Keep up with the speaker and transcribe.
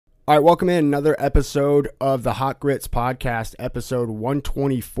All right, welcome in another episode of the Hot Grits Podcast, episode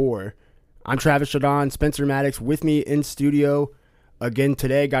 124. I'm Travis Shadon, Spencer Maddox with me in studio again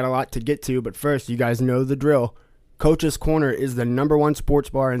today. Got a lot to get to, but first, you guys know the drill. Coach's Corner is the number one sports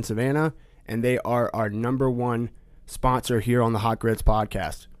bar in Savannah, and they are our number one sponsor here on the Hot Grits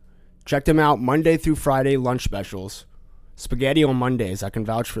Podcast. Check them out Monday through Friday lunch specials. Spaghetti on Mondays, I can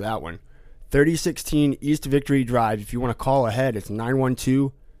vouch for that one. 3016 East Victory Drive. If you want to call ahead, it's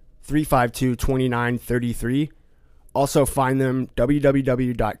 912-352-2933. Also find them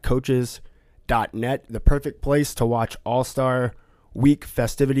www.coaches.net, the perfect place to watch All-Star Week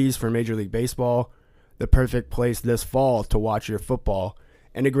festivities for Major League Baseball, the perfect place this fall to watch your football,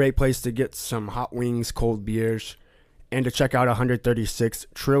 and a great place to get some hot wings, cold beers, and to check out 136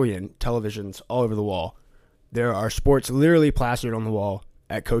 trillion televisions all over the wall. There are sports literally plastered on the wall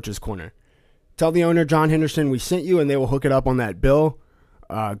at Coach's Corner. Tell the owner, John Henderson, we sent you, and they will hook it up on that bill.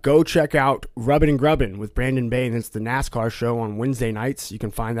 Go check out Rubbin' and Grubbin' with Brandon Bain. It's the NASCAR show on Wednesday nights. You can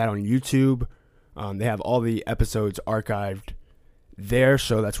find that on YouTube. They have all the episodes archived there.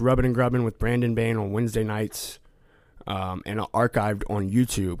 So that's Rubbin' and Grubbin' with Brandon Bain on Wednesday nights and archived on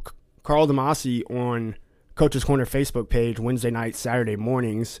YouTube. Carl DeMasi on Coach's Corner Facebook page, Wednesday nights, Saturday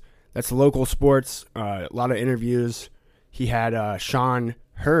mornings. That's local sports, a lot of interviews. He had Sean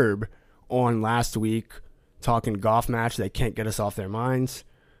Herb on last week talking golf match. They can't get us off their minds.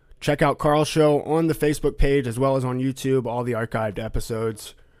 Check out Carl's show on the Facebook page as well as on YouTube, all the archived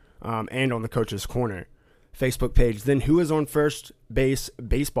episodes, and on the Coach's Corner Facebook page. Then Who is on First Base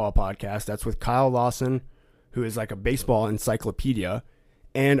Baseball Podcast. That's with Kyle Lawson, who is like a baseball encyclopedia,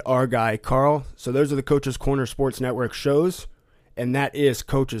 and our guy Carl. So those are the Coach's Corner Sports Network shows, and that is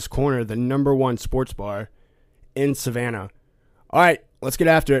Coach's Corner, the number one sports bar in Savannah. All right, let's get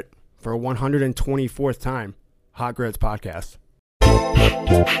after it for a 124th time. Hot Grits Podcast.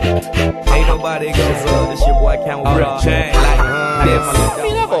 Ain't nobody goes this your boy Count Chain. I mean,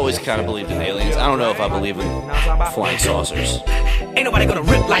 I've always kind of believed in aliens. I don't know if I believe in flying saucers. Ain't nobody gonna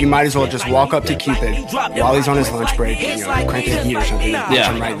rip like You might as well just walk up to Cupid while he's on his lunch break, crank his heat or something, punch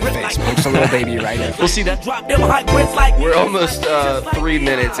him right in the face, punch the little baby right in. We'll see that. drop them hot grits like We're almost 3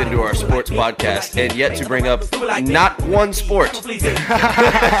 minutes into our sports podcast, and yet to bring up not one sport.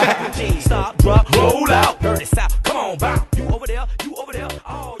 Stop, drop, roll out, dirty south. Come on, bow. You over there,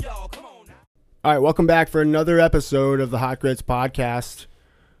 oh y'all, come on now. All right, welcome back for another episode of the Hot Grits Podcast.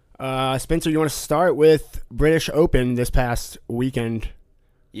 Spencer, you want to start with British Open this past weekend?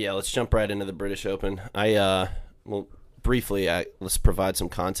 Yeah, let's jump right into the British Open. Briefly, let's provide some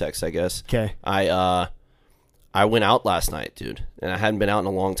context, I guess. Okay. I went out last night, dude, and I hadn't been out in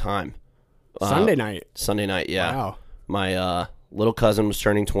a long time. Sunday night. Sunday night, yeah. Wow. My little cousin was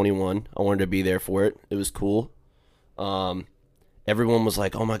turning 21. I wanted to be there for it. It was cool. Everyone was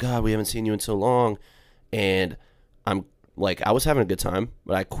like, "Oh my God, we haven't seen you in so long," and I'm like, I was having a good time,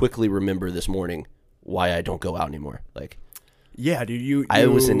 but I quickly remember this morning why I don't go out anymore. Like, yeah, dude, you I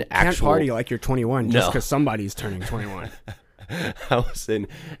was in can't actual party like you're 21 just No. because somebody's turning 21. I was in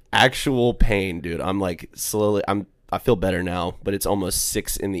actual pain, dude. I'm like slowly. I feel better now, but it's almost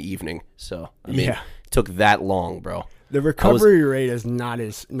 6 p.m. So I mean, Yeah. it took that long, bro. The recovery rate is not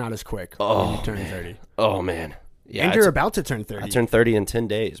as quick when you turn man. 30. Oh man, yeah. And you're about to turn 30. I turned 30 in 10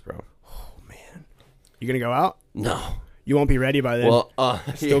 days, bro. Oh man, you gonna go out? No. You won't be ready by then. Well,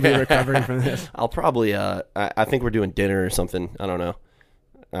 Still be recovering from this. I'll probably. I think we're doing dinner or something. I don't know.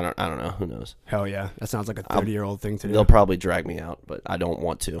 I don't know. Who knows? Hell yeah, that sounds like a 30-year-old thing to do. They'll probably drag me out, but I don't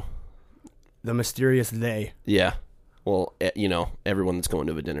want to. The mysterious they. Yeah. Well, everyone that's going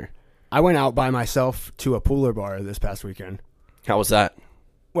to a dinner. I went out by myself to a Pooler bar this past weekend. How was that?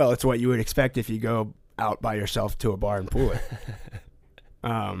 Well, it's what you would expect if you go out by yourself to a bar and pool it.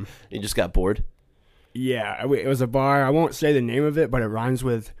 You just got bored? Yeah, it was a bar. I won't say the name of it, but it rhymes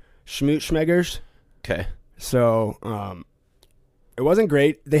with Schmoot-Schmeggers. Okay. So it wasn't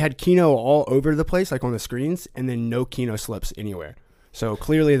great. They had Keno all over the place, like on the screens, and then no Keno slips anywhere. So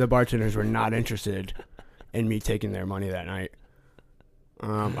clearly the bartenders were not interested in me taking their money that night.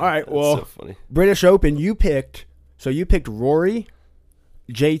 All right, well, so funny. British Open, you picked Rory,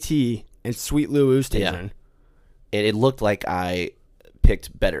 JT, and Sweet Lou Oosthuizen. Yeah. It looked like I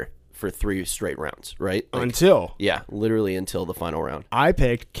picked better for 3 straight rounds, right? Like, Until yeah, literally until the final round. I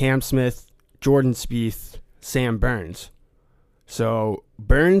picked Cam Smith, Jordan Spieth, Sam Burns. So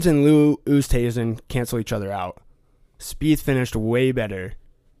Burns and Lou Oosthuizen cancel each other out. Spieth finished way better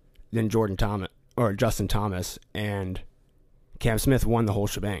than Justin Thomas, and Cam Smith won the whole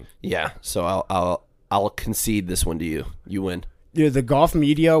shebang. Yeah, so I'll concede this one to you. You win. Dude, the golf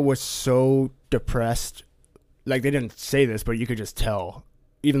media was so depressed. Like, they didn't say this, but you could just tell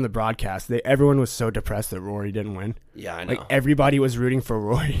even the broadcast, everyone was so depressed that Rory didn't win. Yeah, I know. Like everybody was rooting for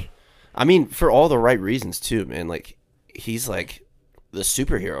Rory. I mean, for all the right reasons too, man. Like he's like the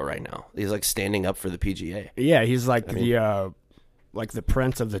superhero right now. He's like standing up for the PGA. Yeah, he's like the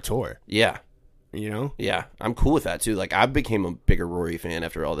prince of the tour. Yeah. You know? Yeah, I'm cool with that too. Like I became a bigger Rory fan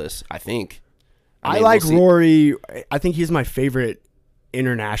after all this. I think. I mean, like Rory. I think he's my favorite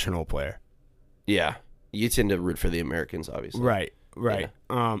international player. Yeah, you tend to root for the Americans, obviously. Right. Yeah.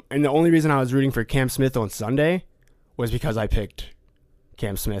 And the only reason I was rooting for Cam Smith on Sunday was because I picked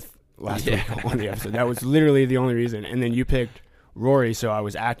Cam Smith last week on the episode. That was literally the only reason. And then you picked Rory, so I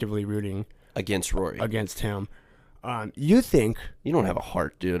was actively rooting against Rory, against him. You think you don't have a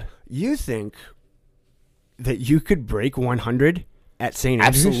heart, dude? You think that you could break 100 at St.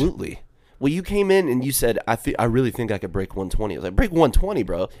 Andrews? Absolutely. Well, you came in and you said, I really think I could break 120. I was like, break 120,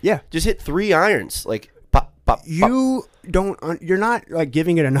 bro. Yeah. Just hit 3 irons. Like, pop, pop, you don't, you're not like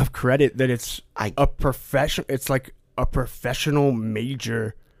giving it enough credit that it's a professional, it's like a professional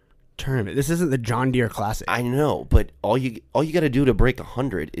major tournament. This isn't the John Deere Classic. I know, but all you got to do to break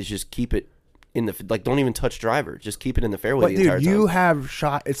 100 is just keep it in the, like, don't even touch driver. Just keep it in the fairway the entire time. You have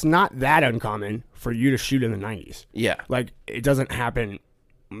shot, it's not that uncommon for you to shoot in the 90s. Yeah. Like, it doesn't happen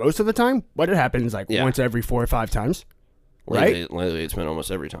most of the time, but it happens like once every 4 or 5 times. Right? Lately, it's been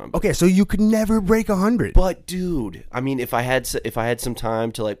almost every time. Okay, so you could never break 100. But dude, I mean, if I had some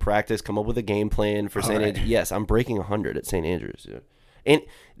time to like practice, come up with a game plan for St. Andrews, yes, I'm breaking 100 at St. Andrews, dude. And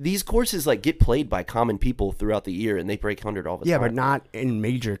these courses like get played by common people throughout the year, and they break 100 all the time. Yeah, but not in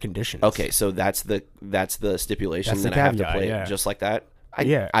major conditions. Okay, so that's the stipulation that I have to play just like that.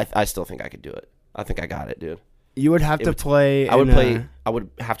 I still think I could do it. I think I got it, dude. You would have to play. I would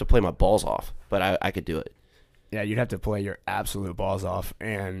have to play my balls off, but I could do it. Yeah, you'd have to play your absolute balls off,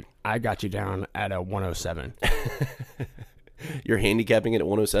 and I got you down at a 107. You're handicapping it at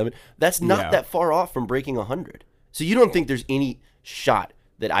 107? That's not that far off from breaking 100. So you don't think there's any shot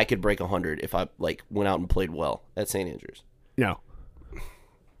that I could break 100 if I like went out and played well at St. Andrews? No.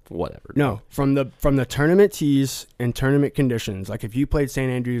 Whatever. No, from the tournament tees and tournament conditions, like if you played St.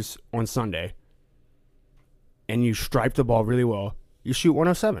 Andrews on Sunday and you striped the ball really well, you shoot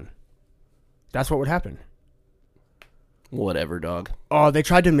 107. That's what would happen. Whatever, dog. Oh, they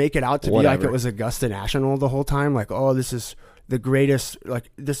tried to make it out to be like it was Augusta National the whole time. Like, oh, this is the greatest,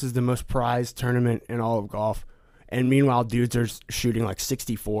 like, this is the most prized tournament in all of golf. And meanwhile, dudes are shooting like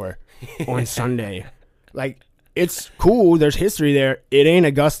 64 on Sunday. Like, it's cool. There's history there. It ain't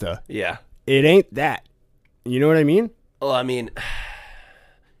Augusta. Yeah. It ain't that. You know what I mean? Well, I mean,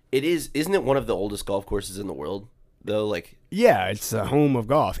 it is. Isn't it one of the oldest golf courses in the world, though? Like, yeah, it's the home of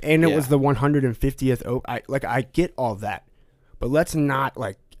golf. And it was the 150th Open. I get all that. But let's not,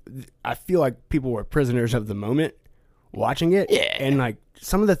 like, I feel like people were prisoners of the moment watching it. Yeah. And, like,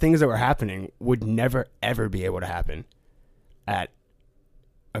 some of the things that were happening would never, ever be able to happen at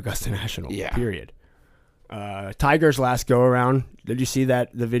Augusta National, period. Tiger's last go-around, did you see the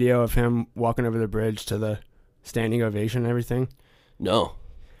video of him walking over the bridge to the standing ovation and everything? No.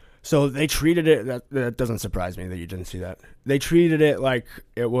 So they treated it, that doesn't surprise me that you didn't see that. They treated it like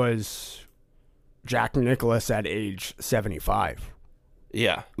it was Jack Nicklaus at age 75.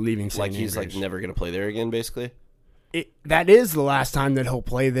 Yeah. Leaving St. Like he's Andrews. like never going to play there again, basically? That is the last time that he'll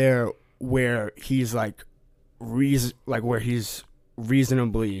play there where he's like where he's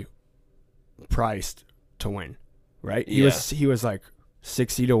reasonably priced to win, right? He was like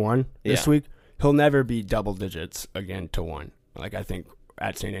 60-1 this week. He'll never be double digits again to 1. Like, I think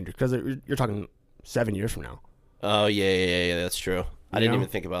at St. Andrews, because you're talking 7 years from now. Oh yeah, that's true. I didn't even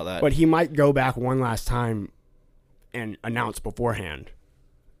think about that. But he might go back one last time and announce beforehand,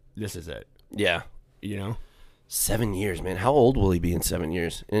 this is it. Yeah. You know? 7 years, man. How old will he be in 7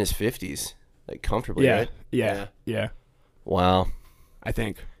 years? In his 50s. Like, comfortably, right? Yeah. Wow. I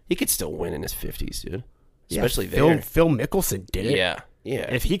think. He could still win in his 50s, dude. Yeah, Especially there. Phil Mickelson did it. Yeah.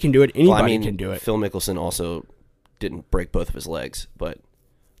 If he can do it, anybody can do it. Phil Mickelson also didn't break both of his legs, but...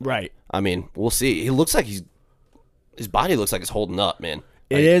 Right. I mean, we'll see. He looks like his body looks like it's holding up, man.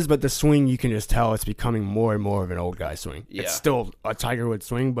 It is, but the swing, you can just tell it's becoming more and more of an old guy swing. Yeah. It's still a Tiger Woods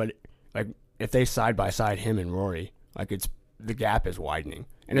swing, but like if they side by side him and Rory, like the gap is widening.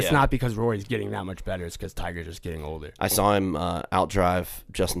 And it's not because Rory's getting that much better, it's because Tiger's just getting older. I saw him outdrive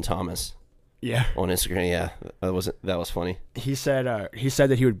Justin Thomas. Yeah. On Instagram, yeah. That was funny. He said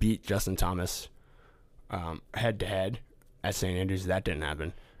that he would beat Justin Thomas head to head at St. Andrews. That didn't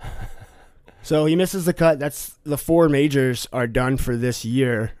happen. So he misses the cut. That's the 4 majors are done for this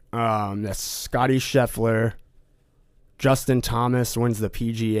year. That's Scotty Scheffler, Justin Thomas wins the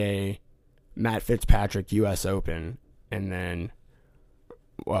PGA, Matt Fitzpatrick U.S. Open, and then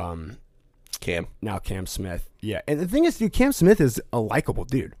Cam. Now Cam Smith. Yeah, and the thing is, dude, Cam Smith is a likable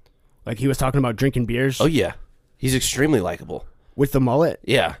dude. Like, he was talking about drinking beers. Oh, yeah. He's extremely likable. With the mullet.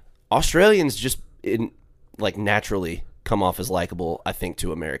 Yeah. Australians just, naturally come off as likable, I think,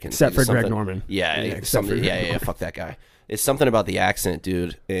 to Americans. Except for Greg Norman. Yeah, fuck that guy. It's something about the accent,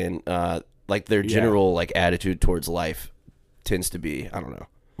 dude, and, their general, attitude towards life tends to be, I don't know.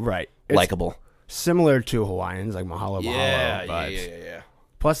 Right. Likable. Similar to Hawaiians, like mahalo mahalo. Yeah.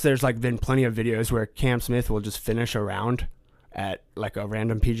 Plus, there's, been plenty of videos where Cam Smith will just finish a round at a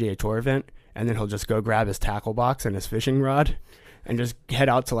random PGA Tour event, and then he'll just go grab his tackle box and his fishing rod and just head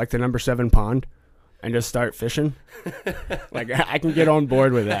out to the number 7 pond and just start fishing. I can get on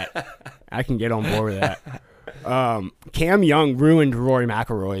board with that. Cam Young ruined Rory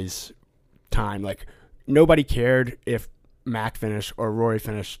McIlroy's time. Nobody cared if Mac finished or Rory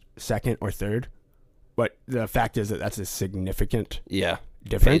finished second or third, but the fact is that that's a significant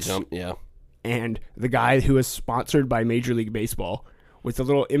difference. Jump, yeah. And the guy who is sponsored by Major League Baseball with the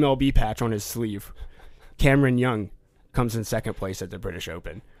little MLB patch on his sleeve, Cameron Young, comes in second place at the British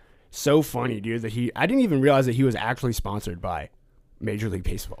Open. So funny, dude, that I didn't even realize that he was actually sponsored by Major League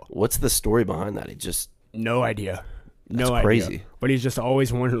Baseball. What's the story behind that? No idea. That's crazy. But he's just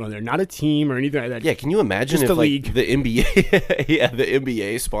always wanted on there. Not a team or anything like that. Yeah, can you imagine just if the league. The NBA the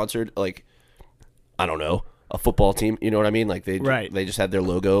NBA sponsored I don't know, a football team, you know what I mean? They just had their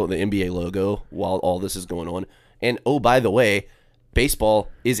logo, the NBA logo, while all this is going on. And oh, by the way, baseball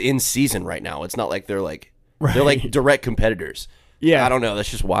is in season right now. It's not like they're they're direct competitors. Yeah. I don't know,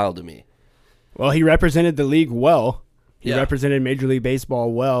 that's just wild to me. Well, he represented the league well. He Yeah. represented Major League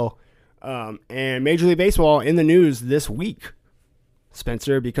Baseball well. And Major League Baseball in the news this week,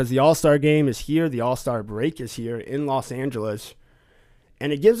 Spencer, because the All-Star game is here. The All-Star break is here in Los Angeles.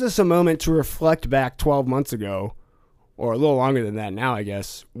 And it gives us a moment to reflect back 12 months ago, or a little longer than that now, I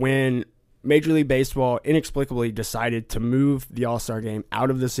guess, when Major League Baseball inexplicably decided to move the All-Star game out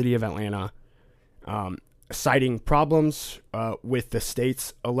of the city of Atlanta, citing problems with the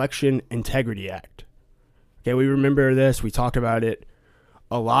state's Election Integrity Act. Okay, we remember this. We talked about it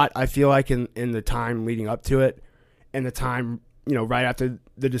a lot, I feel like, in the time leading up to it, and the time, right after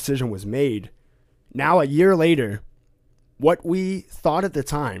the decision was made. Now, a year later, what we thought at the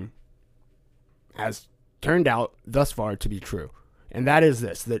time has turned out thus far to be true. And that is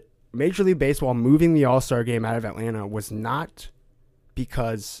this, that Major League Baseball moving the All-Star game out of Atlanta was not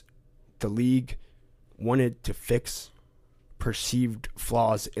because the league wanted to fix perceived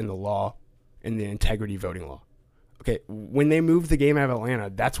flaws in the law, in the integrity voting law. Okay, when they moved the game out of Atlanta,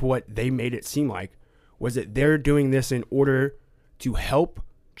 that's what they made it seem like, was that they're doing this in order to help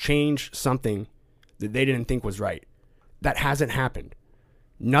change something that they didn't think was right. That hasn't happened.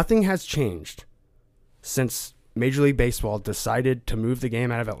 Nothing has changed since Major League Baseball decided to move the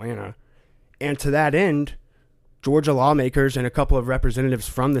game out of Atlanta. And to that end, Georgia lawmakers and a couple of representatives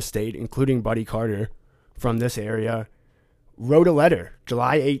from the state, including Buddy Carter from this area, wrote a letter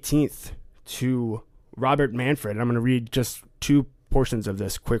July 18th to Robert Manfred. And I'm going to read just 2 portions of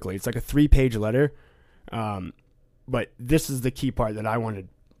this quickly. It's like a 3-page letter. But this is the key part that I wanted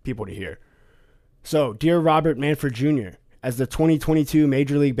people to hear. So, dear Robert Manfred Jr., as the 2022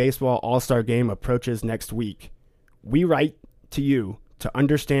 Major League Baseball All-Star Game approaches next week, we write to you to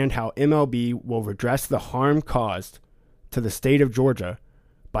understand how MLB will redress the harm caused to the state of Georgia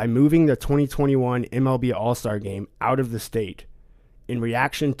by moving the 2021 MLB All-Star Game out of the state in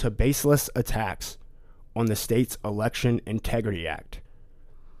reaction to baseless attacks on the state's Election Integrity Act.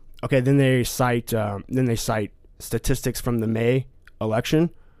 Okay, then they cite statistics from the May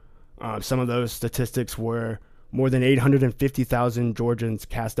election. Some of those statistics were more than 850,000 Georgians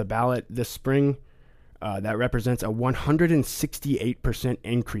cast a ballot this spring. That represents a 168%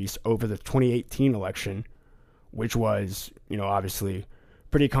 increase over the 2018 election, which was, obviously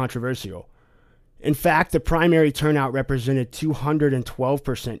pretty controversial. In fact, the primary turnout represented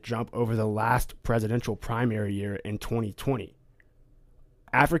 212% jump over the last presidential primary year in 2020.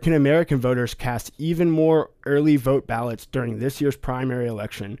 African American voters cast even more early vote ballots during this year's primary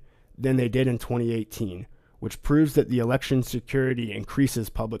election than they did in 2018, which proves that the election security increases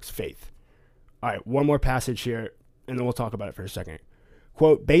public's faith. All right, one more passage here, and then we'll talk about it for a second.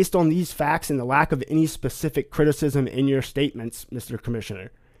 Quote, based on these facts and the lack of any specific criticism in your statements, Mr.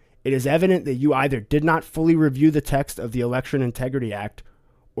 Commissioner, it is evident that you either did not fully review the text of the Election Integrity Act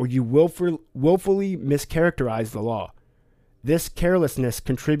or you willfully mischaracterized the law. This carelessness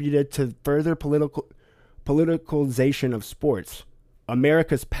contributed to further politicalization of sports,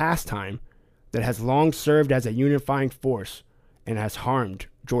 America's pastime that has long served as a unifying force and has harmed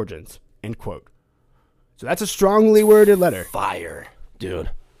Georgians, end quote. So that's a strongly worded letter. Fire. dude.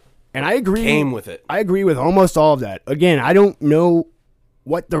 And I agree. Came with it. I agree with almost all of that. Again, I don't know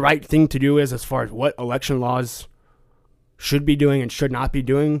what the right thing to do is as far as what election laws should be doing and should not be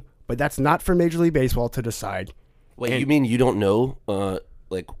doing, but that's not for Major League Baseball to decide. Wait, you mean you don't know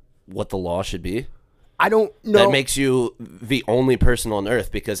like what the law should be? I don't know. That makes you the only person on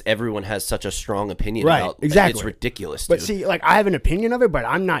earth because everyone has such a strong opinion about exactly. It's ridiculous, dude. But see, like, I have an opinion of it, but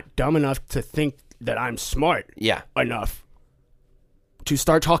I'm not dumb enough to think that I'm smart enough to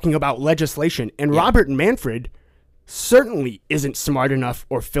start talking about legislation. And Robert Manfred certainly isn't smart enough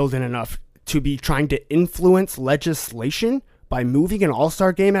or filled in enough to be trying to influence legislation by moving an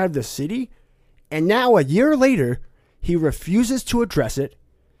all-star game out of the city. And now, a year later, he refuses to address it.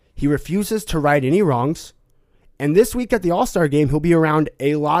 He refuses to right any wrongs. And this week at the All-Star game, he'll be around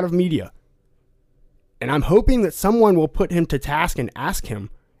a lot of media. And I'm hoping that someone will put him to task and ask him,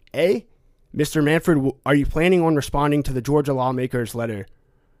 A, Mr. Manfred, are you planning on responding to the Georgia lawmakers' letter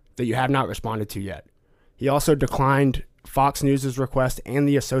that you have not responded to yet? He also declined Fox News' request and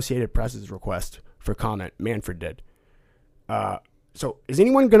the Associated Press's request for comment. Manfred did. So is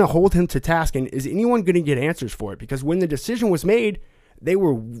anyone going to hold him to task, and is anyone going to get answers for it? Because when the decision was made, they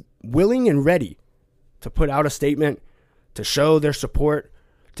were willing and ready to put out a statement, to show their support,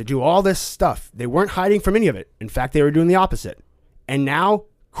 to do all this stuff. They weren't hiding from any of it. In fact, they were doing the opposite. And now,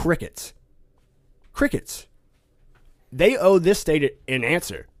 crickets. Crickets. They owe this state an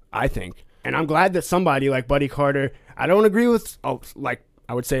answer, I think. And I'm glad that somebody like Buddy Carter, I don't agree with, like,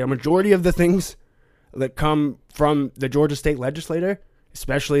 I would say a majority of the things that come from the Georgia state legislature,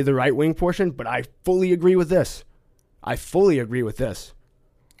 especially the right-wing portion, but I fully agree with this.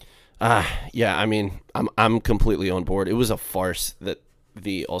 Yeah, I mean, I'm completely on board. It was a farce that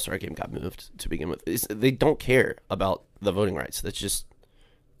the All-Star game got moved to begin with. They don't care about the voting rights. That's just...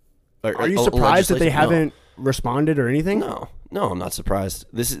 Are you surprised that they haven't responded or anything? No, I'm not surprised.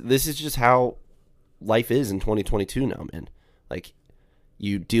 This is just how life is in 2022 now, man. Like,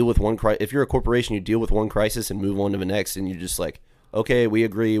 you deal with one crisis. If you're a corporation, you deal with one crisis and move on to the next, and you're just like, okay, we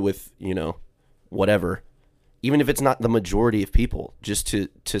agree with, whatever. Even if it's not the majority of people, just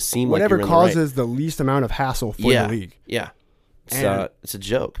to seem whatever like you're in causes the least amount of hassle for the league. Yeah. It's a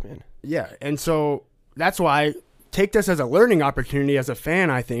joke, man. Yeah, and so that's why take this as a learning opportunity as a fan,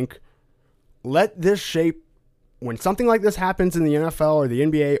 I think. Let this shape, when something like this happens in the NFL or the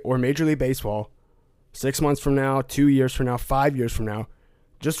NBA or Major League Baseball, 6 months from now, 2 years from now, 5 years from now,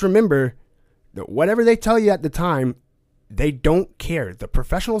 just remember that whatever they tell you at the time, they don't care. The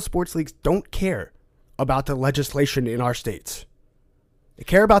professional sports leagues don't care about the legislation in our states. They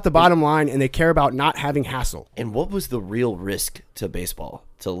care about the bottom line, and they care about not having hassle. And what was the real risk to baseball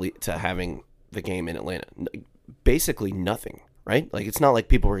to having the game in Atlanta? Basically nothing, right? Like, it's not like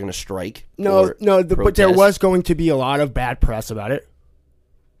people were going to strike. But there was going to be a lot of bad press about it.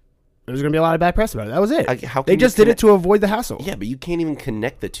 There's going to be a lot of bad press about it. That was it. They just did it to avoid the hassle. Yeah, but you can't even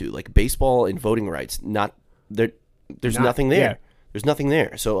connect the two. Like, baseball and voting rights, there's nothing there. Yeah. There's nothing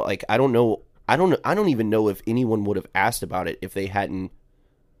there. So, like, I don't know. I don't even know if anyone would have asked about it if they hadn't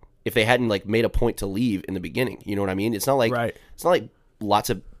like made a point to leave in the beginning. You know what I mean? It's not like It's not like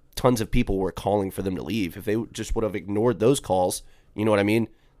tons of people were calling for them to leave. If they just would have ignored those calls, you know what I mean?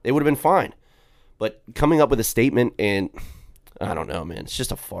 They would have been fine. But coming up with a statement, and I don't know, man, it's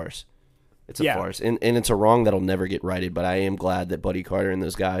just a farce. It's a farce, and it's a wrong that'll never get righted. But I am glad that Buddy Carter and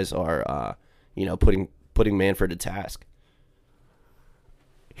those guys are, putting Manfred to task.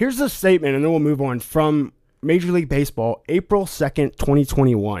 Here's the statement, and then we'll move on, from Major League Baseball, April 2nd,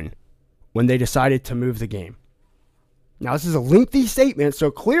 2021, when they decided to move the game. Now, this is a lengthy statement, so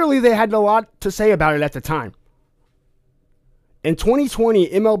clearly they had a lot to say about it at the time. In 2020,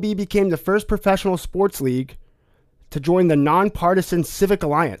 MLB became the first professional sports league to join the Nonpartisan Civic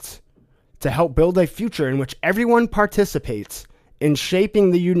Alliance to help build a future in which everyone participates in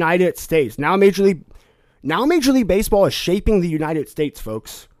shaping the United States. Now Major League Baseball is shaping the United States,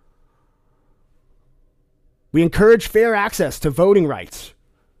 folks. We encourage fair access to voting rights,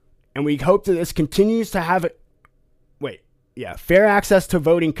 and we hope that this continues to have fair access to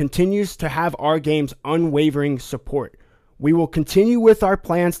voting continues to have our game's unwavering support. We will continue with our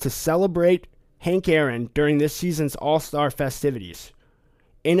plans to celebrate Hank Aaron during this season's All-Star festivities.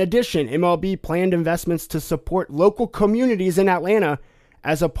 In addition, MLB planned investments to support local communities in Atlanta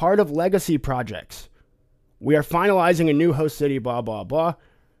as a part of legacy projects. We are finalizing a new host city, blah, blah, blah.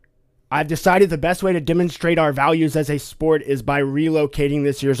 I've decided the best way to demonstrate our values as a sport is by relocating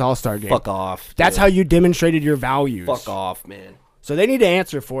this year's All-Star game. Fuck off. Dude. That's how you demonstrated your values. Fuck off, man. So they need to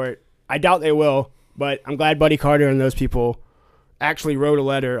answer for it. I doubt they will, but I'm glad Buddy Carter and those people actually wrote a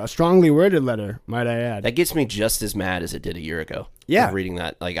letter, a strongly worded letter, might I add. That gets me just as mad as it did a year ago. Yeah. Reading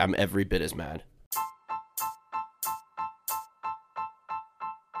that, like, I'm every bit as mad.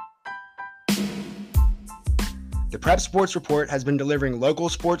 The Prep Sports Report has been delivering local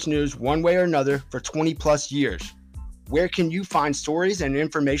sports news one way or another for 20 plus years. Where can you find stories and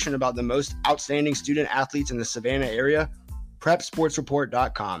information about the most outstanding student athletes in the Savannah area?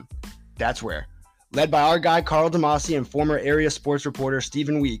 PrepSportsReport.com. That's where. Led by our guy Carl DeMasi and former area sports reporter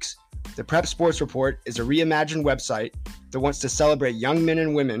Stephen Weeks, the Prep Sports Report is a reimagined website that wants to celebrate young men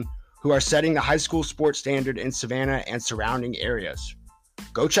and women who are setting the high school sports standard in Savannah and surrounding areas.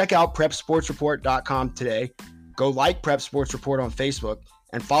 Go check out PrepSportsReport.com today. Go like Prep Sports Report on Facebook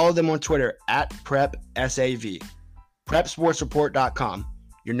and follow them on Twitter at PrepSAV. PrepSportsReport.com,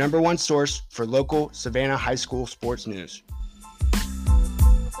 your number one source for local Savannah high school sports news.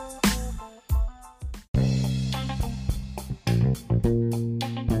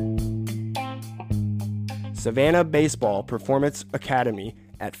 Savannah Baseball Performance Academy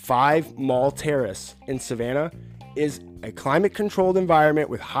at 5 Mall Terrace in Savannah is a climate-controlled environment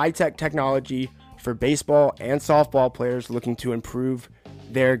with high-tech technology for baseball and softball players looking to improve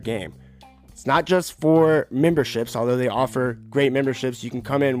their game. It's not just for memberships, although they offer great memberships. You can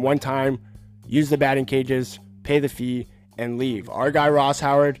come in one time, use the batting cages, pay the fee, and leave. Our guy Ross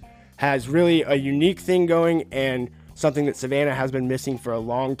Howard has really a unique thing going and something that Savannah has been missing for a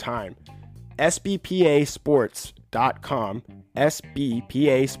long time. SBPAsports.com,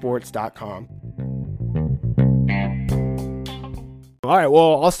 SBPAsports.com. All right, well,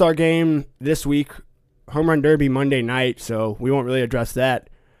 All-Star Game this week, Home Run Derby Monday night, so we won't really address that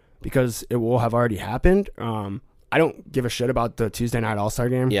because it will have already happened. I don't give a shit about the Tuesday night All-Star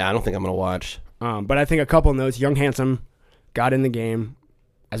Game. Yeah, I don't think I'm going to watch. But I think a couple notes. Young Handsome got in the game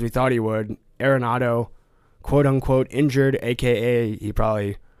as we thought he would. Arenado, quote-unquote, injured, a.k.a. he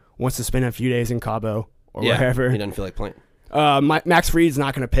probably wants to spend a few days in Cabo or wherever. He doesn't feel like playing. Max Fried's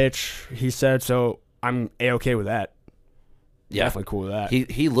not going to pitch, he said, so I'm A-okay with that. Yeah. Definitely cool with that.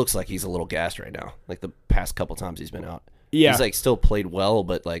 He looks like he's a little gassed right now, like the past couple times he's been out. Yeah. He's like still played well,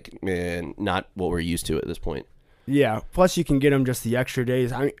 but like, man, not what we're used to at this point. Yeah. Plus you can get him just the extra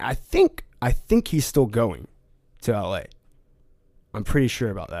days. I mean, I think he's still going to LA. I'm pretty sure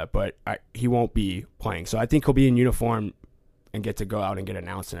about that, but he won't be playing. So I think he'll be in uniform and get to go out and get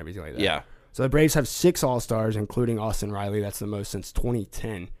announced and everything like that. Yeah. So the Braves have 6 All-Stars, including Austin Riley. That's the most since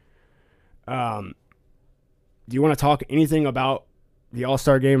 2010. Do you want to talk anything about the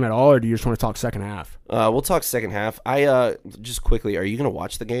All-Star Game at all, or do you just want to talk second half? We'll talk second half. Just quickly, are you going to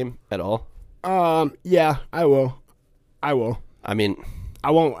watch the game at all? Yeah, I will. I mean,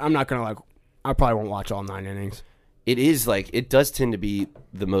 I won't. I'm not gonna I probably won't watch all 9 innings. It is it does tend to be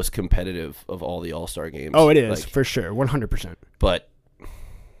the most competitive of all the All-Star games. Oh, it is for sure, 100%. But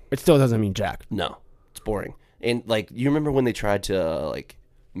it still doesn't mean jack. No, it's boring. And you remember when they tried to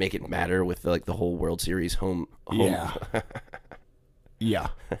make it matter with the whole World Series home. Yeah. Yeah.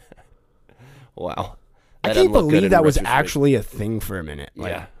 Wow. I can't believe that was actually a thing for a minute.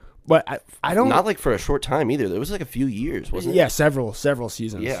 Yeah. But I don't. Not for a short time either. There was a few years, wasn't it? Yeah, several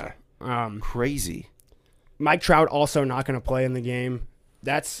seasons. Yeah. Crazy. Mike Trout also not going to play in the game.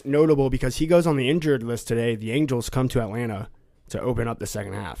 That's notable because he goes on the injured list today. The Angels come to Atlanta to open up the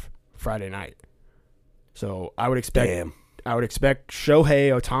second half Friday night. So I would expect Shohei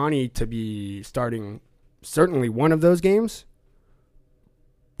Ohtani to be starting certainly one of those games,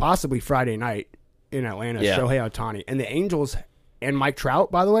 possibly Friday night in Atlanta. Yeah. Shohei Ohtani. And the Angels and Mike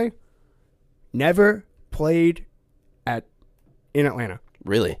Trout, by the way, never played in Atlanta.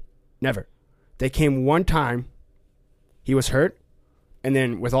 Really? Never. They came one time. He was hurt. And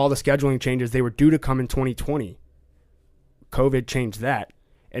then with all the scheduling changes, they were due to come in 2020. COVID changed that.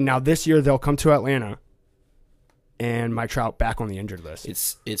 And now this year they'll come to Atlanta. And Mike Trout back on the injured list.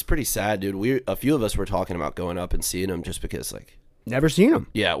 It's pretty sad, dude. A few of us were talking about going up and seeing him just because, never seen him.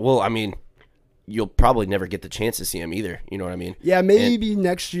 Yeah, well, I mean, you'll probably never get the chance to see him either. You know what I mean? Yeah, maybe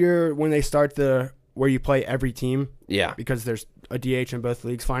next year when they start where you play every team. Yeah. Because there's a DH in both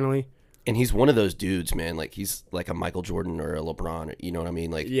leagues finally. And he's one of those dudes, man. He's like a Michael Jordan or a LeBron. You know what I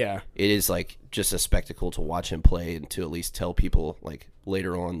mean? Yeah. It is just a spectacle to watch him play and to at least tell people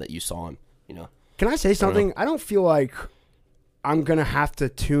later on that you saw him. You know. Can I say something? I don't feel like I'm gonna have to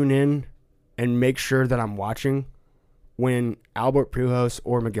tune in and make sure that I'm watching when Albert Pujols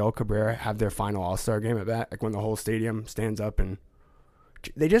or Miguel Cabrera have their final All-Star game at bat. When the whole stadium stands up and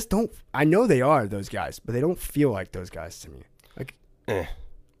they just don't. I know they are those guys, but they don't feel like those guys to me.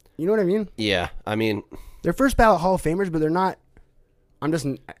 You know what I mean? Yeah, I mean, they're first ballot Hall of Famers, but they're not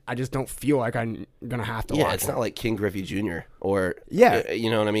I just don't feel like I'm gonna have to. Yeah, watch it's him. not like King Griffey Jr. or Yeah. you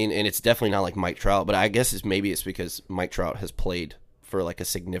know what I mean. And it's definitely not like Mike Trout. But I guess maybe it's because Mike Trout has played for like a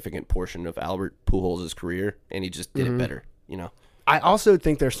significant portion of Albert Pujols' career, and he just did it better. You know. I also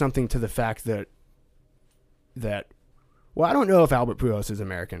think there's something to the fact that well, I don't know if Albert Pujols is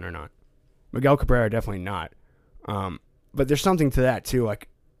American or not. Miguel Cabrera definitely not. But there's something to that too. Like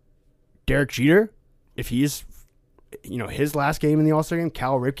Derek Jeter, if he's his last game in the All-Star game,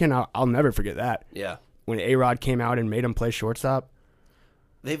 Cal Ripken, I'll never forget that. Yeah. When A-Rod came out and made him play shortstop.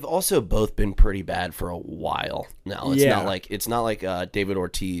 They've also both been pretty bad for a while now. It's not like David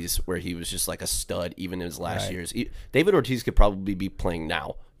Ortiz, where he was just like a stud even in his last years. David Ortiz could probably be playing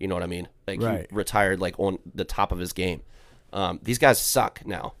now. You know what I mean? Like he retired like on the top of his game. These guys suck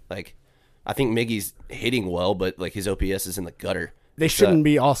now. Like I think Miggy's hitting well, but like his OPS is in the gutter. They shouldn't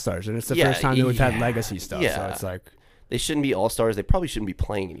be all-stars, and it's the first time that we've had legacy stuff. So it's like they shouldn't be all-stars. They probably shouldn't be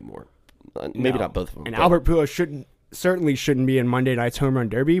playing anymore. Maybe not both of them. And Albert Pujols certainly shouldn't be in Monday Night's Home Run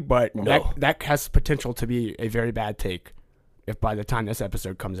Derby, but that has potential to be a very bad take if by the time this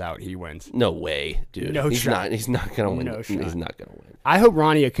episode comes out he wins. No way, dude. No shot. He's not gonna win. No He's shot. not gonna win. I hope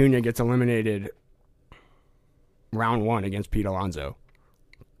Ronnie Acuna gets eliminated round 1 against Pete Alonso.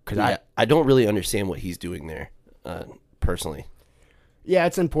 I don't really understand what he's doing there, personally. Yeah,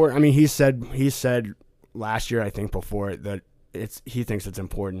 it's important. I mean, he said last year, I think before that he thinks it's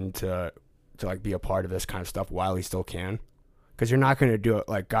important to like be a part of this kind of stuff while he still can, because you're not going to do it.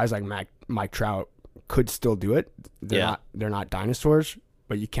 Like guys like Mike Trout could still do it. They're not dinosaurs,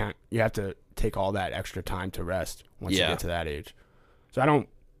 but you can't. You have to take all that extra time to rest once you get to that age. So I don't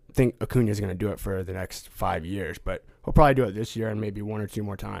think Acuna is going to do it for the next 5 years, but he'll probably do it this year and maybe 1 or 2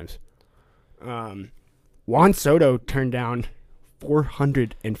 more times. Juan Soto turned down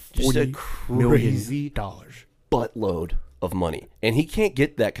 $440 million. Buttload of money, and he can't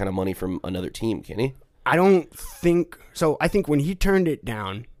get that kind of money from another team, can he? I don't think so. I think when he turned it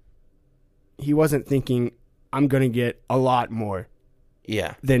down, he wasn't thinking, I'm going to get a lot more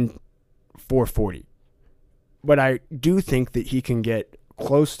than 440. But I do think that he can get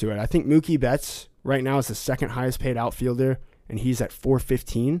close to it. I think Mookie Betts right now is the second highest paid outfielder, and he's at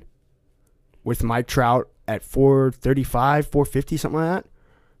 415, with Mike Trout at 435, 450, something like that.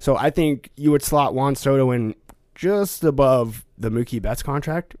 So I think you would slot Juan Soto in just above the Mookie Betts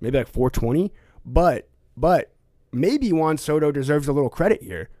contract, maybe like 420. But maybe Juan Soto deserves a little credit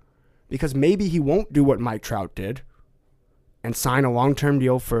here, because maybe he won't do what Mike Trout did and sign a long-term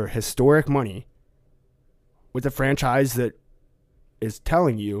deal for historic money with a franchise that is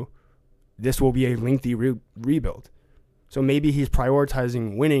telling you this will be a lengthy rebuild. So maybe he's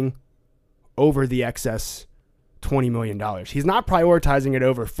prioritizing winning over the excess $20 million. He's not prioritizing it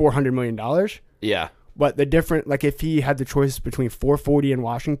over $400 million. Yeah. But the different, like if he had the choice between 440 in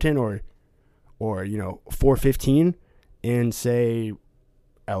Washington or 415 in, say,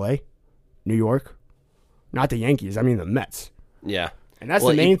 LA, New York, not the Yankees, I mean the Mets. Yeah. And that's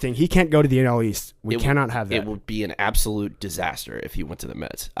the main thing. He can't go to the NL East. We cannot have that. It would be an absolute disaster if he went to the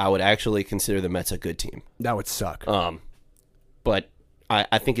Mets. I would actually consider the Mets a good team. That would suck. But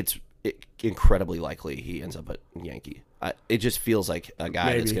I think it's incredibly likely he ends up a Yankee. It just feels like a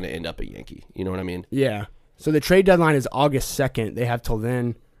guy that's going to end up a Yankee. You know what I mean? Yeah. So the trade deadline is August 2nd. They have till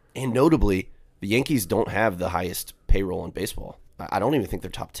then. And notably, the Yankees don't have the highest payroll in baseball. I don't even think they're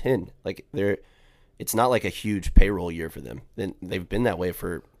top 10. Like it's not like a huge payroll year for them. They've been that way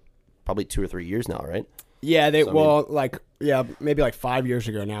for probably 2 or 3 years now, right? Yeah, maybe like 5 years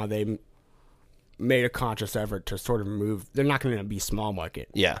ago now they made a conscious effort to sort of move. They're not going to be small market.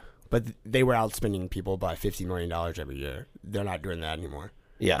 Yeah. But they were outspending people by $50 million every year. They're not doing that anymore.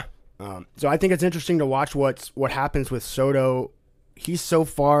 Yeah. So I think it's interesting to watch what happens with Soto. He's so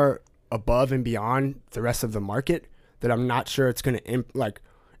far above and beyond the rest of the market that I'm not sure it's going to like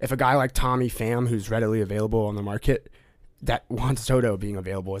if a guy like Tommy Pham, who's readily available on the market, that Juan Soto being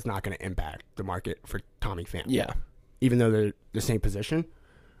available is not going to impact the market for Tommy Pham. Yeah. Even though they're the same position.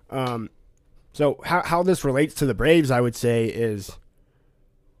 So how this relates to the Braves, I would say, is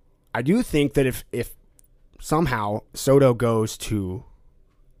I do think that if somehow Soto goes to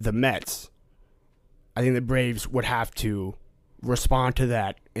the Mets, I think the Braves would have to respond to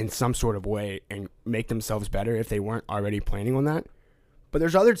that in some sort of way and make themselves better if they weren't already planning on that. But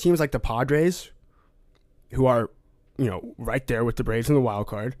there's other teams like the Padres who are, right there with the Braves in the wild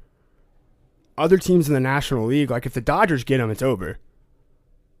card. Other teams in the National League, like if the Dodgers get them, it's over.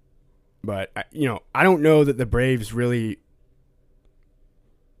 But, I don't know that the Braves really...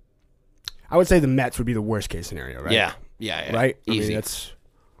 I would say the Mets would be the worst case scenario, right? Yeah. Right? Easy. I mean, it's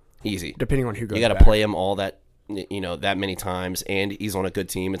easy. Depending on who goes You got to back. play them all that that many times, and he's on a good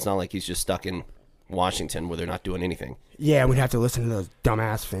team. It's not like he's just stuck in Washington where they're not doing anything. Yeah, we'd have to listen to those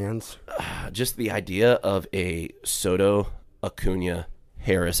dumbass fans. Just the idea of a Soto, Acuna,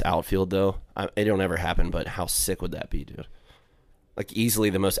 Harris outfield, though, it'll never happen, but how sick would that be, dude? Like, easily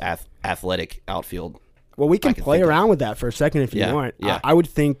the most athletic outfield. Well, we can play around with that for a second if you want. Yeah. I would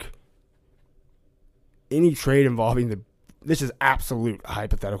think any trade involving this is absolute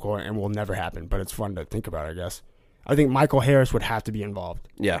hypothetical and will never happen, but it's fun to think about, I guess. I think Michael Harris would have to be involved.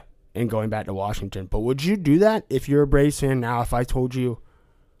 Yeah. In going back to Washington. But would you do that if you're a Braves fan now? If I told you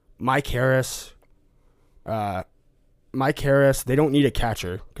Mike Harris, they don't need a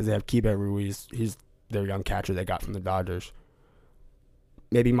catcher because they have Keibert Ruiz. He's their young catcher they got from the Dodgers.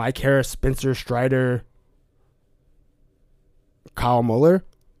 Maybe Mike Harris, Spencer Strider, Kyle Muller.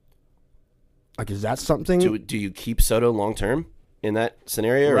 Like, is that something? Do you keep Soto long term in that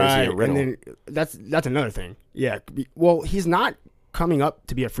scenario, or is he a rental? And then that's another thing. Yeah. Well, he's not coming up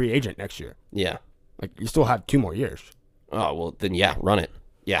to be a free agent next year. Yeah. Like, you still have 2 more years. Oh, well, then yeah, run it.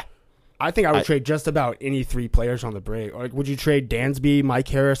 Yeah. I think I would trade just about any 3 players on the Braves. Like, would you trade Dansby, Mike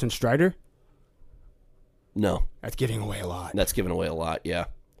Harris, and Strider? No. That's giving away a lot. That's giving away a lot, yeah.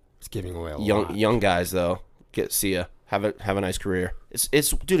 It's giving away a lot. Young guys, though. See ya. Have a nice career.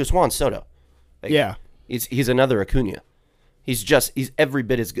 It's Juan Soto. Like, yeah. He's another Acuna. He's every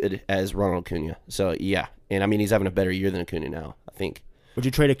bit as good as Ronald Acuna. So, yeah. And, I mean, he's having a better year than Acuna now, I think. Would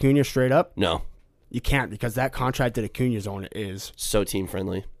you trade Acuna straight up? No. You can't, because that contract that Acuna's on is so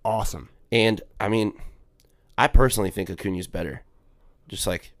team-friendly. Awesome. And, I mean, I personally think Acuna's better. Just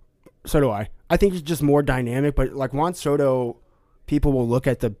like... So do I. I think he's just more dynamic, but like Juan Soto, people will look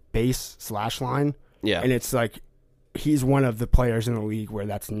at the base slash line, and it's like he's one of the players in the league where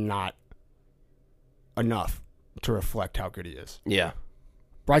that's not enough to reflect how good he is. Yeah.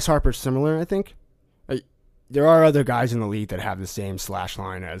 Bryce Harper's similar, I think. There are other guys in the league that have the same slash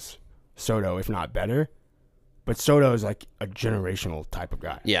line as Soto, if not better. But Soto is like a generational type of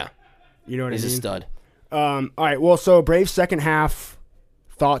guy. Yeah. You know what I mean? He's a stud. All right, well, so Braves second half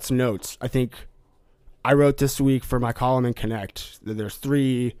thoughts, notes. I think I wrote this week for my column in Connect that there's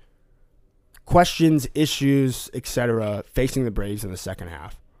 3 questions, issues, etc. facing the Braves in the second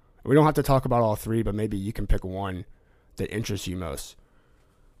half. We don't have to talk about all 3, but maybe you can pick one that interests you most.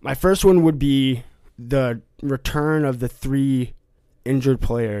 My first one would be the return of the 3 injured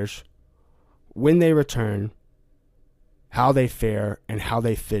players, when they return, how they fare, and how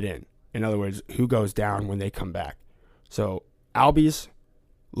they fit in. In other words, who goes down when they come back. So, Albies,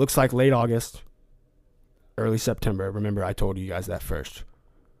 looks like late August, early September. Remember, I told you guys that first.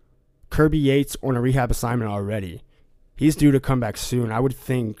 Kirby Yates on a rehab assignment already. He's due to come back soon. I would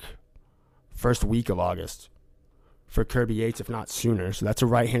think first week of August for Kirby Yates, if not sooner. So that's a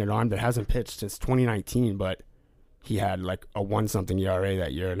right-handed arm that hasn't pitched since 2019, but he had like a 1-something ERA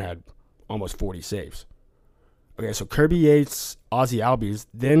that year and had almost 40 saves. Okay, so Kirby Yates, Ozzie Albies,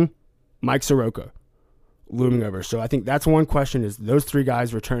 then Mike Soroka looming over. So I think that's one question, is those 3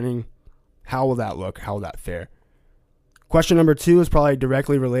 guys returning, how will that look? How will that fare? Question number 2 is probably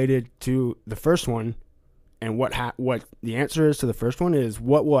directly related to the first one, and what the answer is to the first one is,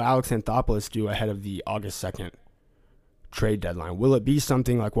 what will Alex Anthopoulos do ahead of the August 2nd trade deadline? Will it be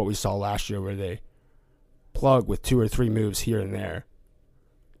something like what we saw last year where they plug with 2 or 3 moves here and there?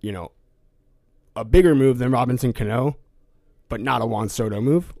 You know, a bigger move than Robinson Cano, but not a Juan Soto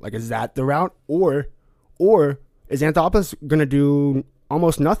move? Like, is that the route? Or is Anthopoulos going to do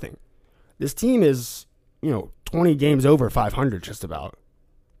almost nothing? This team is, 20 games over 500 just about.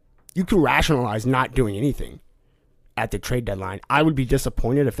 You could rationalize not doing anything at the trade deadline. I would be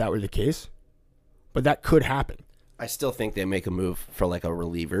disappointed if that were the case, but that could happen. I still think they make a move for like a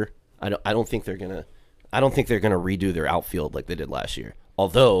reliever. I don't think they're gonna redo their outfield like they did last year.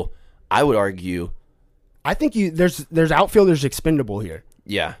 Although I would argue, I think there's outfielders expendable here.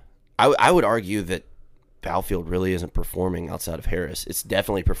 Yeah, I would argue that the outfield really isn't performing outside of Harris. It's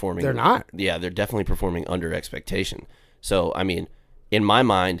definitely performing. They're not. Yeah, they're definitely performing under expectation. So I mean, in my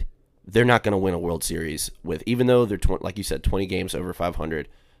mind, they're not going to win a World Series with, even though they're like you said, 20 games over 500.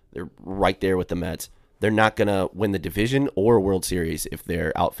 They're right there with the Mets. They're not going to win the division or World Series if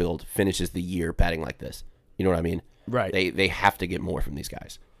their outfield finishes the year batting like this. You know what I mean? Right. They have to get more from these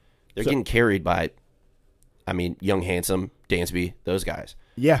guys. They're getting carried by, Young Handsome, Dansby, those guys.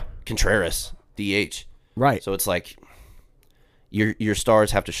 Yeah. Contreras, DH. Right. So it's like your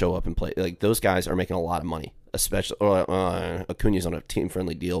stars have to show up and play. Like, those guys are making a lot of money, especially Acuna's on a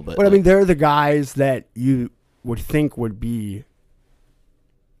team-friendly deal. But they're the guys that you would think would be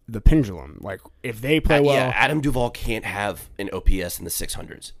the pendulum. Like, if they play well. Yeah, Adam Duvall can't have an OPS in the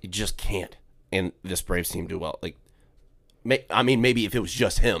 600s. He just can't. and this Braves team do well. Like, maybe if it was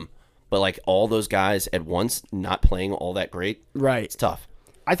just him, but like all those guys at once not playing all that great, Right. it's tough.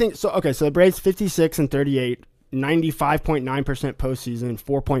 I think so. Okay, so the Braves 56 and 38, 95.9% postseason,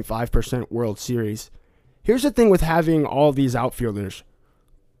 4.5% World Series. Here's the thing with having all these outfielders.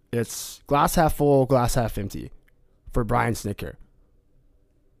 It's glass half full, glass half empty for Brian Snitker.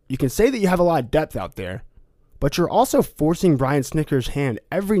 You can say that you have a lot of depth out there, but you're also forcing Brian Snitker's hand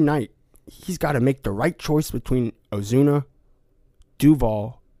every night. He's got to make the right choice between Ozuna,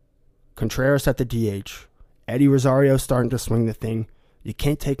 Duvall, Contreras at the DH, Eddie Rosario starting to swing the thing. You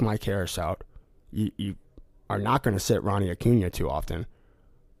can't take Mike Harris out. You are not going to sit Ronnie Acuna too often.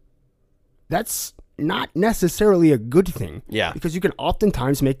 That's not necessarily a good thing. Yeah. Because you can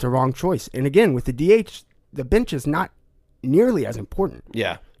oftentimes make the wrong choice. And again, with the DH, the bench is not nearly as important.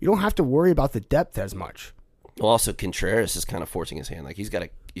 Yeah. You don't have to worry about the depth as much. Well, also Contreras is kind of forcing his hand. Like he's got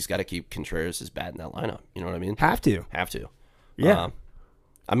to keep Contreras' bat in that lineup. You know what I mean? Have to. Yeah.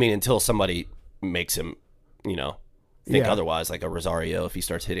 Until somebody makes him, think otherwise, like a Rosario, if he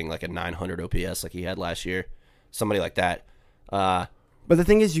starts hitting like a 900 OPS like he had last year, somebody like that. But the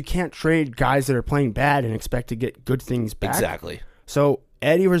thing is, you can't trade guys that are playing bad and expect to get good things back. Exactly. So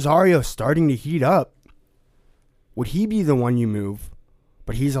Eddie Rosario starting to heat up. Would he be the one you move?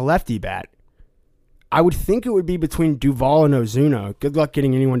 But he's a lefty bat. I would think it would be between Duvall and Ozuna. Good luck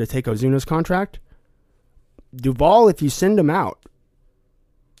getting anyone to take Ozuna's contract. Duvall, if you send him out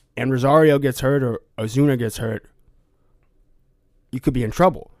and Rosario gets hurt or Ozuna gets hurt, you could be in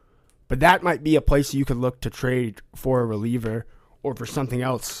trouble. But that might be a place you could look to trade for a reliever or for something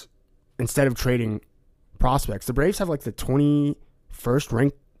else instead of trading prospects. The Braves have like the 21st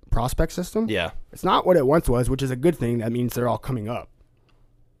ranked prospect system. Yeah. It's not what it once was, which is a good thing. That means they're all coming up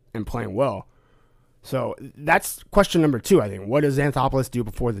and playing well. So that's question number 2, I think. What does Anthopoulos do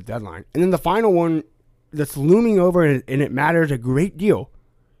before the deadline? And then the final one that's looming over, and it matters a great deal,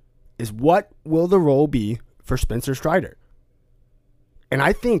 is what will the role be for Spencer Strider? And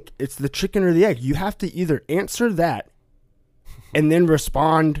I think it's the chicken or the egg. You have to either answer that and then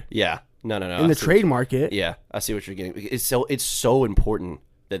respond Yeah. No. in the trade market. Yeah, I see what you're getting. It's so important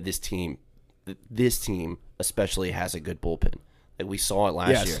that this team especially has a good bullpen. Like we saw it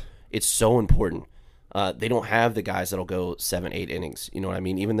last year. It's so important. They don't have the guys that'll go 7-8 innings. You know what I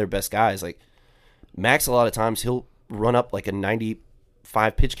mean? Even their best guys, like Max, a lot of times he'll run up like a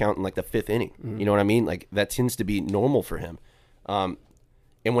 95 pitch count in like the 5th inning. Mm-hmm. You know what I mean? Like that tends to be normal for him.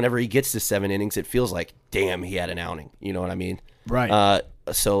 And whenever he gets to 7 innings, it feels like, damn, he had an outing. You know what I mean? Right.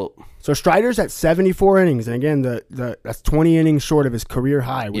 So Strider's at 74 innings, and again, that's 20 innings short of his career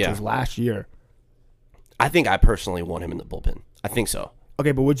high, which was last year. I think I personally want him in the bullpen. I think so.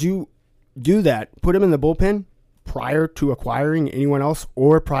 Okay, but would you do that? Put him in the bullpen prior to acquiring anyone else,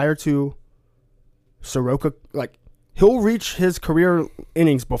 or prior to Soroka? Like he'll reach his career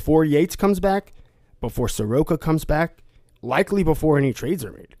innings before Yates comes back, before Soroka comes back, likely before any trades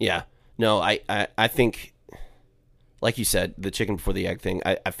are made. Yeah. No, I think, like you said, the chicken before the egg thing,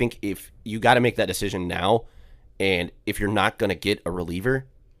 I think if you got to make that decision now, and if you're not going to get a reliever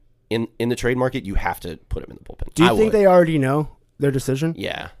in the trade market, you have to put him in the bullpen. Do you think they already know their decision?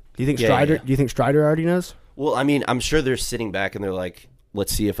 Yeah. Do you think Strider? Yeah. Do you think Strider already knows? Well, I mean, I'm sure they're sitting back and they're like,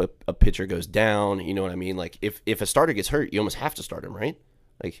 let's see if a pitcher goes down. You know what I mean? Like if a starter gets hurt, you almost have to start him, right?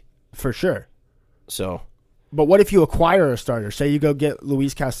 Like for sure. So. But what if you acquire a starter? Say you go get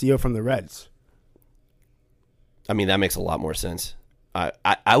Luis Castillo from the Reds. I mean, that makes a lot more sense.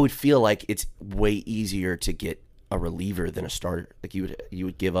 I would feel like it's way easier to get a reliever than a starter. Like you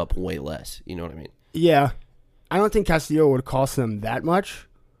would give up way less. You know what I mean? Yeah. I don't think Castillo would cost them that much.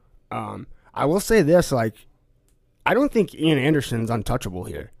 I will say this, like, I don't think Ian Anderson's untouchable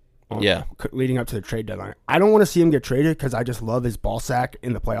here. Yeah. Leading up to the trade deadline. I don't want to see him get traded because I just love his ball sack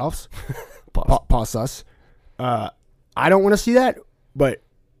in the playoffs. Pause us. I don't want to see that, but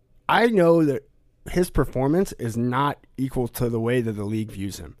I know that his performance is not equal to the way that the league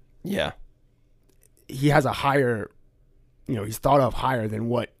views him. Yeah. He has a higher, he's thought of higher than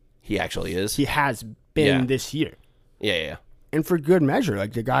what he actually is. He has been this year. Yeah. And for good measure,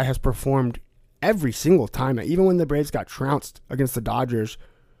 like the guy has performed every single time. Even when the Braves got trounced against the Dodgers,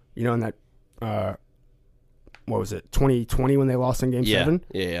 in that, what was it, 2020 when they lost in Game 7?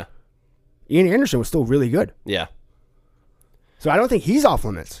 Yeah. Ian Anderson was still really good. Yeah. So I don't think he's off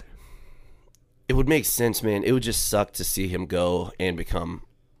limits. It would make sense, man. It would just suck to see him go and become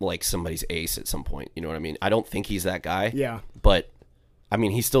like somebody's ace at some point. You know what I mean? I don't think he's that guy. Yeah. But, I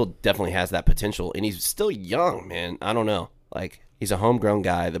mean, he still definitely has that potential. And he's still young, man. I don't know. Like, he's a homegrown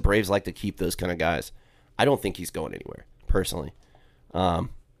guy. The Braves like to keep those kind of guys. I don't think he's going anywhere, personally.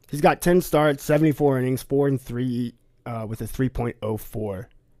 He's got 10 starts, 74 innings, 4-3 with a 3.04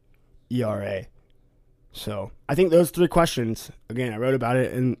 ERA. So I think those three questions, again, I wrote about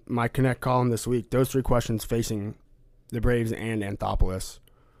it in my Connect column this week, those three questions facing the Braves and Anthopoulos.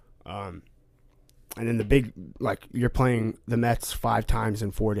 And then the big, like, you're playing the Mets 5 times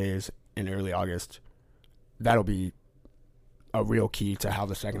in 4 days in early August. That'll be a real key to how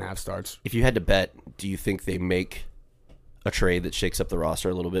the second half starts. If you had to bet, do you think they make a trade that shakes up the roster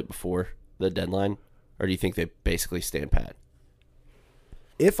a little bit before the deadline? Or do you think they basically stand pat?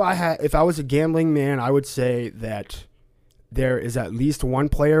 If I was a gambling man, I would say that there is at least one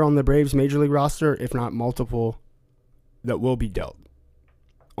player on the Braves Major League roster, if not multiple, that will be dealt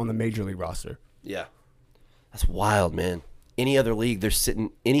on the Major League roster. Yeah. That's wild, man. Any other league, they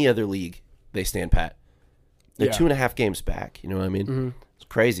stand pat. They're 2.5 games back. You know what I mean? Mm-hmm. It's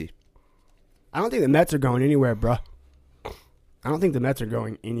crazy. I don't think the Mets are going anywhere, bro. I don't think the Mets are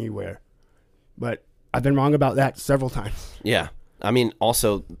going anywhere. But I've been wrong about that several times. Yeah. I mean,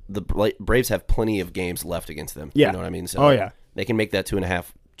 also, the Braves have plenty of games left against them. Yeah. You know what I mean? So yeah. They can make that 2.5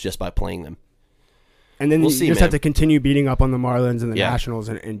 just by playing them. And then we'll you just have to continue beating up on the Marlins and the Nationals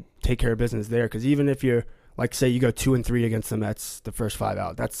and take care of business there. Because even if you're, like, say you go 2-3 against the Mets the first 5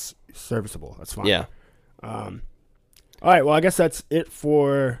 out, that's serviceable. That's fine. Yeah. All right, well, I guess that's it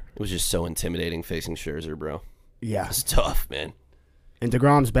for... It was just so intimidating facing Scherzer, bro. Yeah. It's tough, man. And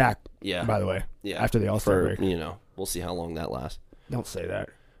DeGrom's back, yeah. by the way, yeah. after the All-Star break. You know, we'll see how long that lasts. Don't say that.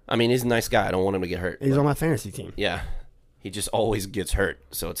 I mean, he's a nice guy. I don't want him to get hurt. He's on my fantasy team. Yeah. He just always gets hurt,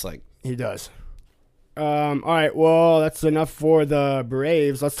 so it's like... He does. All right, well, that's enough for the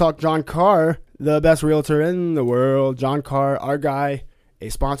Braves. Let's talk John Carr, the best realtor in the world. John Carr, our guy, a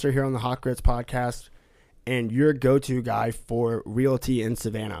sponsor here on the Hot Grits podcast, and your go-to guy for realty in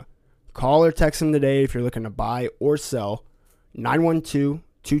Savannah. Call or text him today if you're looking to buy or sell.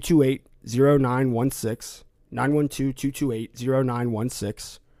 912-228-0916.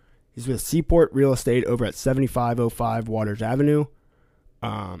 912-228-0916. He's with Seaport Real Estate over at 7505 Waters Avenue.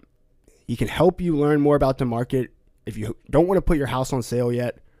 He can help you learn more about the market. If you don't want to put your house on sale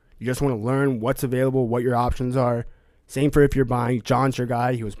yet, you just want to learn what's available, what your options are. Same for if you're buying. John's your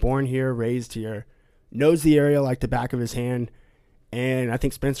guy. He was born here, raised here, knows the area like the back of his hand. And I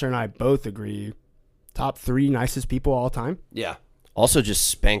think Spencer and I both agree, top 3 nicest people all time. Yeah. Also just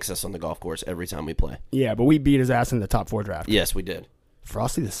spanks us on the golf course every time we play. Yeah, but we beat his ass in the top 4 draft. Yes, we did.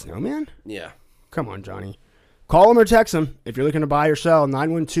 Frosty the Snowman? Yeah. Come on, Johnny. Call him or text him if you're looking to buy or sell.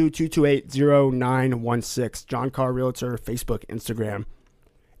 912-228-0916. John Carr Realtor, Facebook, Instagram,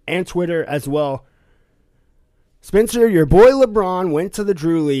 and Twitter as well. Spencer, your boy LeBron went to the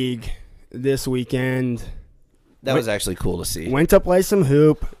Drew League this weekend. That was actually cool to see. Went to play some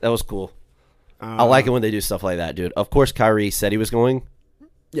hoop. That was cool. I like it when they do stuff like that, dude. Of course, Kyrie said he was going.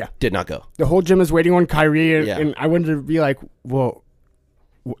 Yeah. Did not go. The whole gym is waiting on Kyrie, and I wanted to be like, well,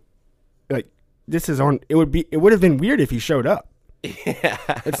 like, this is on. It would have been weird if he showed up. Yeah.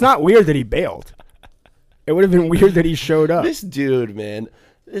 It's not weird that he bailed. It would have been weird that he showed up. This dude, man.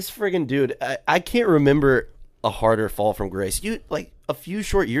 This friggin' dude. I can't remember a harder fall from grace. Like a few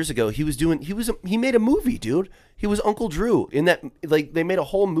short years ago, he made a movie, dude. He was Uncle Drew in that. Like they made a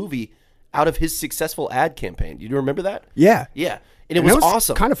whole movie out of his successful ad campaign. Do you remember that? Yeah. Yeah. And it was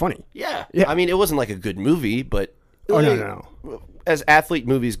awesome. Kind of funny. Yeah. I mean, it wasn't like a good movie, but no. As athlete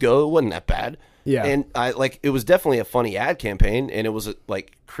movies go, it wasn't that bad. Yeah. And it was definitely a funny ad campaign, and it was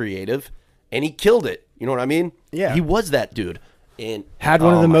like creative, and he killed it. You know what I mean? Yeah. He was that dude. And had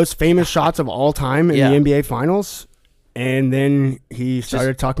one of the most famous shots of all time in the NBA Finals. And then he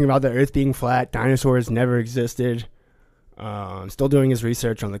started talking about the Earth being flat. Dinosaurs never existed. Still doing his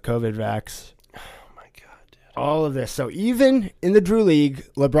research on the COVID vax. Oh, my God, dude. All of this. So even in the Drew League,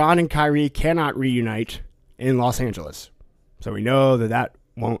 LeBron and Kyrie cannot reunite in Los Angeles. So we know that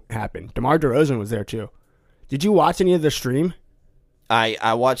won't happen. DeMar DeRozan was there, too. Did you watch any of the stream?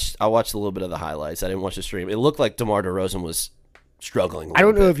 I watched a little bit of the highlights. I didn't watch the stream. It looked like DeMar DeRozan was struggling. I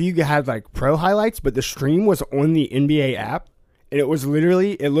don't know if you had like pro highlights, but the stream was on the NBA app. And it was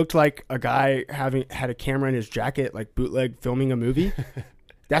literally, it looked like a guy had a camera in his jacket, like bootleg filming a movie.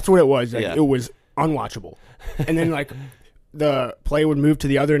 That's what it was. Like, It was unwatchable. And then like the play would move to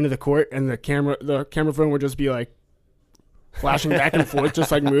the other end of the court, and the camera phone would just be like flashing back and forth,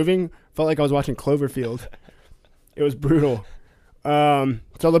 just like moving. Felt like I was watching Cloverfield. It was brutal. So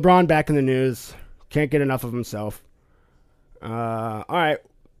LeBron back in the news. Can't get enough of himself. All right.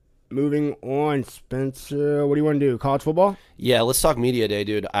 Moving on, Spencer. What do you want to do? College football? Yeah, let's talk media day,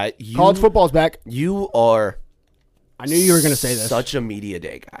 dude. College football's back. You are I knew you were going to say this. Such a media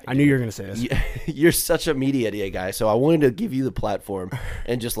day guy. I knew you were going to say this. You're such a media day guy, so I wanted to give you the platform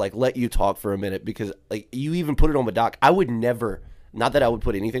and just like let you talk for a minute because like you even put it on my doc. I would never, not that I would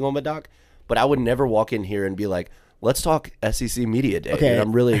put anything on my doc, but I would never walk in here and be like, let's talk SEC Media Day. Okay. And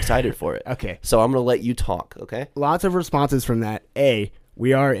I'm really excited for it. Okay. So I'm going to let you talk, okay? Lots of responses from that. A,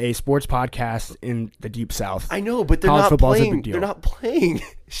 we are a sports podcast in the Deep South. I know, but they're College not football's a big playing. deal. They're not playing.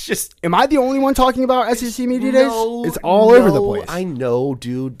 It's just Am I the only one talking about SEC Media Days? no, It's all over the place. I know,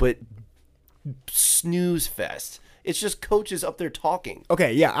 dude, but snooze fest. It's just coaches up there talking.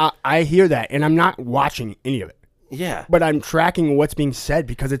 Okay, yeah, I hear that, and I'm not watching any of it. Yeah. But I'm tracking what's being said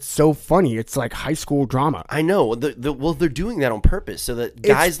because it's so funny. It's like high school drama. I know. Well, they're doing that on purpose so that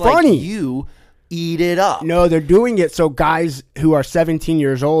guys funny. like you eat it up. No, they're doing it so guys who are 17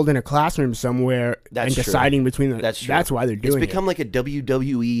 years old in a classroom somewhere That's and true. deciding between them. That's true. That's why they're doing It's become like a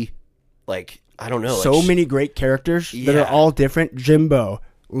WWE, like, I don't know. so like many great characters that Yeah. are all different. Jimbo,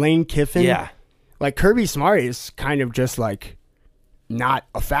 Lane Kiffin. Yeah. Like Kirby Smart is kind of just like not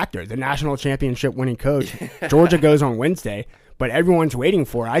a factor. The national championship winning coach. Georgia goes on Wednesday, but everyone's waiting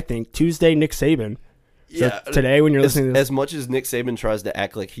for, I think, Tuesday, Nick Saban. So Yeah. today when you're listening to this, As much as Nick Saban tries to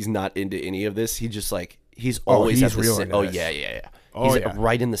act like he's not into any of this, he just like, he's always he's at the real center. into Oh, this. yeah. Oh, He's yeah.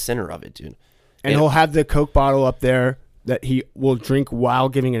 right in the center of it, dude. and he'll have the Coke bottle up there that he will drink while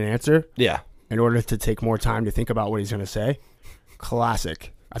giving an answer Yeah. in order to take more time to think about what he's going to say.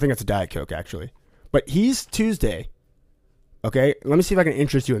 Classic. I think it's a Diet Coke, actually. But he's Tuesday. Okay, let me see if I can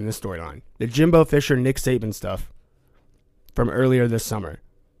interest you in this storyline. The Jimbo Fisher, Nick Saban stuff from earlier this summer.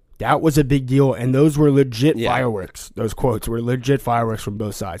 That was a big deal, and those were legit Yeah. fireworks. Those quotes were legit fireworks from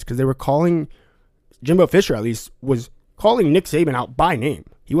both sides because they were calling, Jimbo Fisher at least, was calling Nick Saban out by name.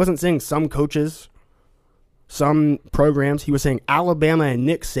 He wasn't saying some coaches, some programs. He was saying Alabama and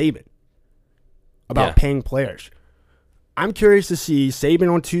Nick Saban about Yeah. paying players. I'm curious to see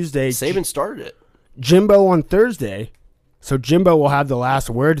Saban on Tuesday, Saban started it. Jimbo on Thursday. So Jimbo will have the last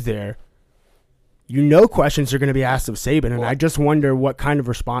word there. You know questions are going to be asked of Saban, and I just wonder what kind of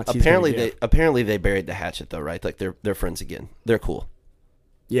response he's going to give. Apparently they buried the hatchet though, right? Like they're friends again. They're cool.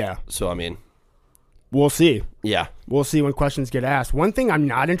 Yeah, So I mean, we'll see. yeah. We'll see when questions get asked. One thing I'm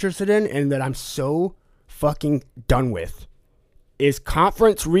not interested in and that I'm so fucking done with is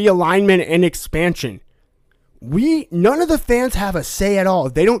conference realignment and expansion. None of the fans have a say at all.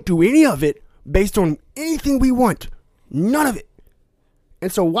 They don't do any of it based on anything we want. None of it.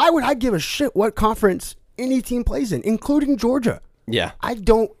 And so why would I give a shit what conference any team plays in, including Georgia? Yeah. I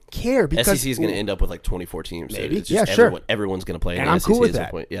don't care because SEC is going to end up with like 24 teams. Maybe. It's just Yeah, sure. Everyone's going to play in And the I'm SEC cool with at some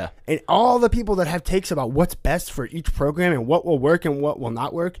that. point. Yeah. And all the people that have takes about what's best for each program and what will work and what will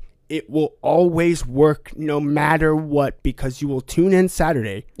not work, it will always work no matter what because you will tune in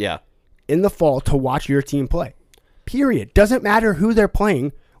Saturday Yeah. in the fall to watch your team play. Period. Doesn't matter who they're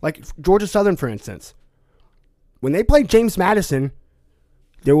playing. Like Georgia Southern, for instance. When they play James Madison,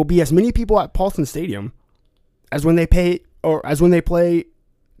 there will be as many people at Paulson Stadium as when they play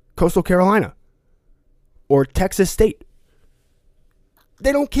Coastal Carolina or Texas State.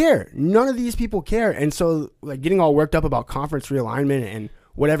 They don't care. None of these people care. And so like getting all worked up about conference realignment and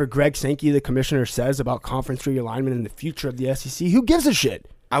whatever Greg Sankey, the commissioner, says about conference realignment and the future of the SEC, who gives a shit?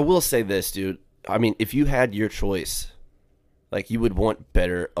 I will say this, dude. I mean, if you had your choice, like you would want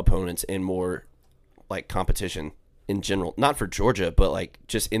better opponents and more like competition in general. Not for Georgia, but like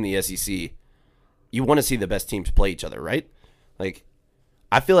just in the SEC. You want to see the best teams play each other, right? Like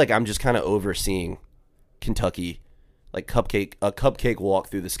I feel like I'm just kind of overseeing Kentucky, like a cupcake walk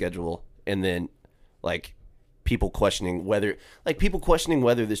through the schedule, and then like people questioning whether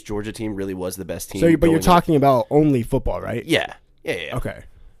this Georgia team really was the best team. So, but you're going talking about only football, right? Yeah. Okay.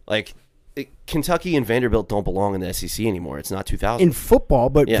 Like Kentucky and Vanderbilt don't belong in the SEC anymore. It's not 2000. In football,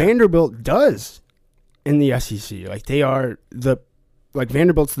 but Yeah. Vanderbilt does in the SEC. Like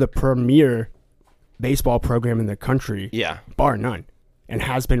Vanderbilt's the premier baseball program in the country, Yeah. bar none, and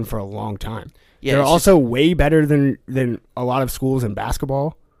has been for a long time. Yeah, They're it's also way better than a lot of schools in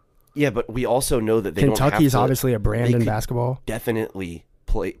basketball. Yeah, but we also know that they Kentucky's don't have to obviously a brand they in could basketball. Definitely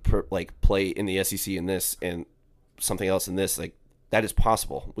play in the SEC in this and something else in this. Like that is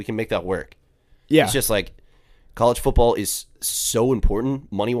possible. We can make that work. Yeah, It's just like college football is so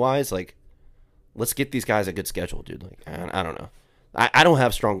important money wise. Like let's get these guys a good schedule, dude. Like I don't know. I don't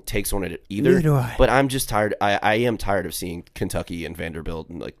have strong takes on it either. Neither do I. But I'm just tired. I am tired of seeing Kentucky and Vanderbilt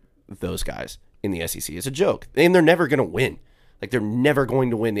and like those guys in the SEC. It's a joke, and they're never going to win. Like they're never going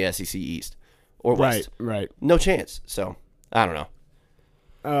to win the SEC East or West. Right. No chance. So I don't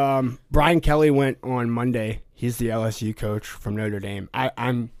know. Brian Kelly went on Monday. He's the LSU coach from Notre Dame.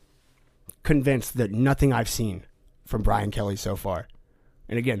 I'm convinced that nothing I've seen from Brian Kelly so far.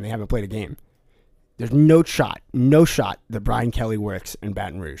 And again, they haven't played a game. There's no shot that Brian Kelly works in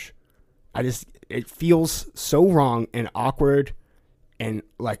Baton Rouge. It feels so wrong and awkward and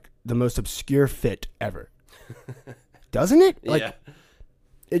like the most obscure fit ever. Doesn't it? Like, yeah.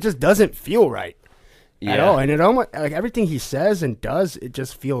 It just doesn't feel right at Yeah. all. And it almost, like, everything he says and does, it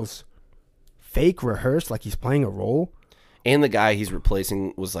just feels fake, rehearsed, like he's playing a role. And the guy he's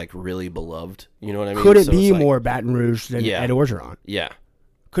replacing was like really beloved. You know what I mean? Could it So be it's like, more Baton Rouge than Yeah. Ed Orgeron? Yeah.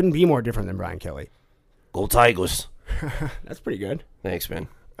 Couldn't be more different than Brian Kelly. Go Tigers. That's pretty good. Thanks, man.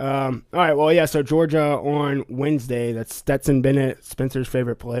 All right, well, yeah, so Georgia on Wednesday. That's Stetson Bennett, Spencer's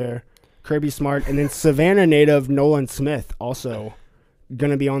favorite player, Kirby Smart, and then Savannah native Nolan Smith also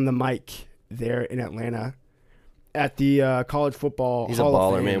going to be on the mic there in Atlanta at the college football He's Hall a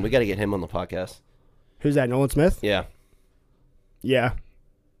of baller, Fame. man. We got to get him on the podcast. Who's that, Nolan Smith? Yeah. Yeah.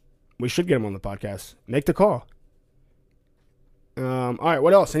 We should get him on the podcast. Make the call. All right,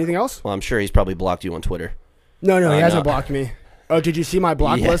 what else? Anything else? Well, I'm sure he's probably blocked you on Twitter. No, he hasn't no. blocked me. Oh, did you see my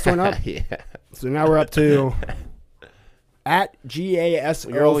block list went up? Yeah. So now we're up to at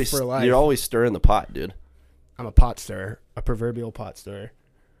GASO for life. You're always stirring the pot, dude. I'm a pot stirrer, a proverbial pot stirrer.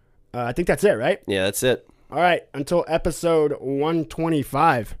 I think that's it, right? Yeah, that's it. All right, until episode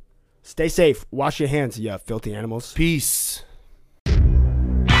 125. Stay safe. Wash your hands, you filthy animals. Peace.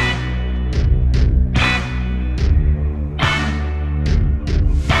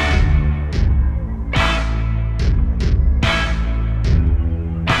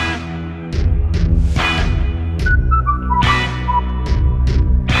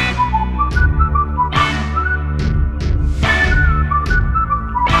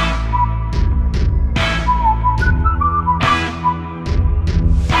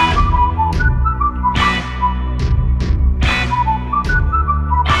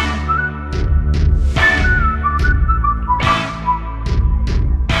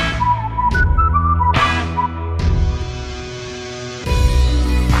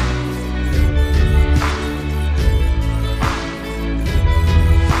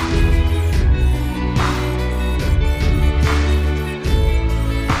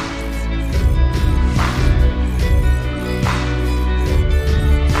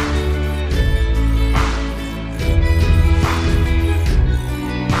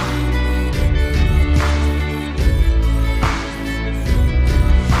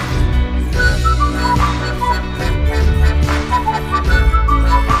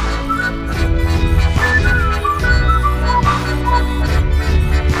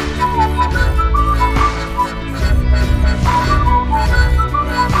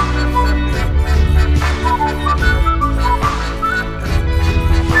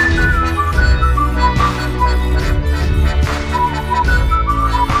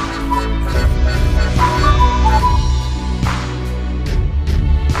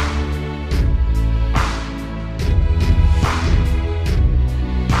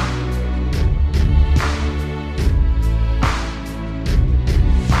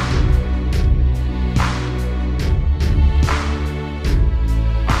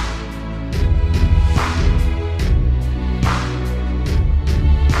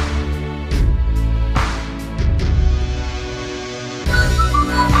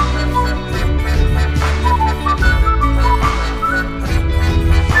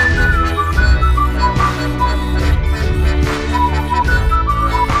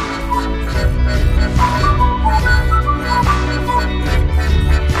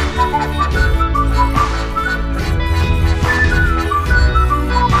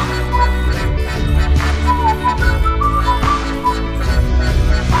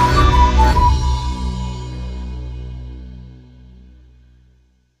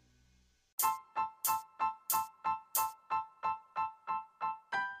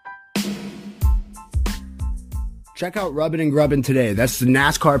 Check out Rubbin' and Grubbin' today. That's the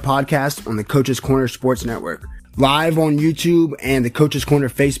NASCAR podcast on the Coach's Corner Sports Network. Live on YouTube and the Coach's Corner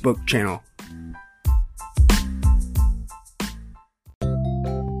Facebook channel.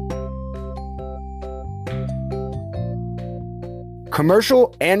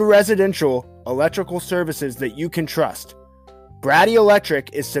 Commercial and residential electrical services that you can trust. Brady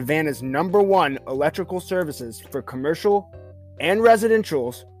Electric is Savannah's #1 electrical services for commercial and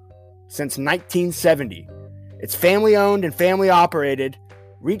residentials since 1970. It's family owned and family operated.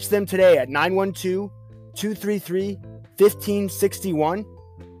 Reach them today at 912-233-1561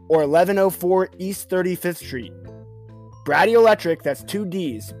 or 1104 East 35th Street. Brady Electric, that's 2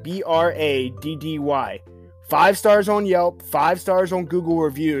 D's, BRADDY. 5 stars on Yelp, 5 stars on Google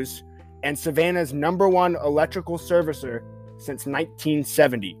reviews, and Savannah's #1 electrical servicer since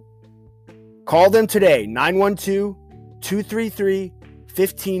 1970. Call them today,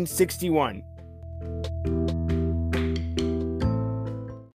 912-233-1561.